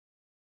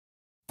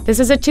This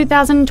is a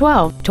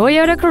 2012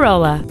 Toyota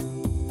Corolla.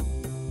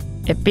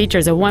 It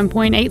features a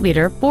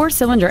 1.8-liter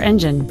four-cylinder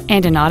engine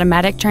and an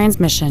automatic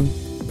transmission.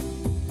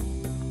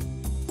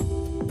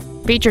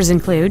 Features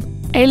include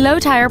a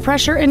low-tire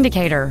pressure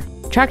indicator,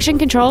 traction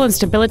control and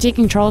stability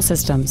control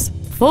systems,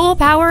 full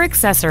power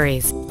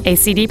accessories, a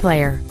CD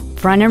player,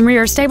 front and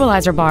rear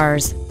stabilizer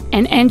bars,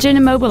 an engine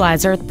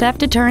immobilizer theft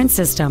deterrent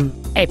system,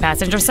 a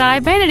passenger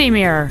side vanity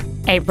mirror,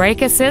 a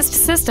brake assist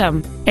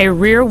system, a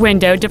rear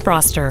window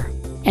defroster,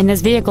 and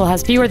this vehicle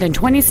has fewer than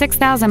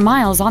 26,000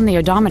 miles on the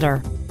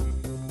odometer.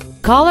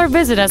 Call or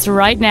visit us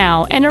right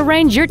now and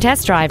arrange your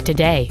test drive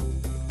today.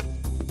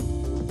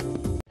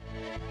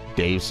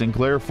 Dave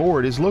Sinclair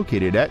Ford is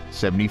located at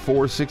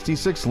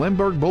 7466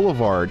 Lindbergh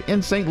Boulevard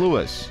in St.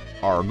 Louis.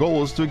 Our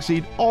goal is to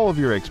exceed all of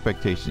your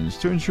expectations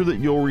to ensure that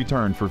you'll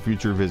return for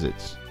future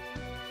visits.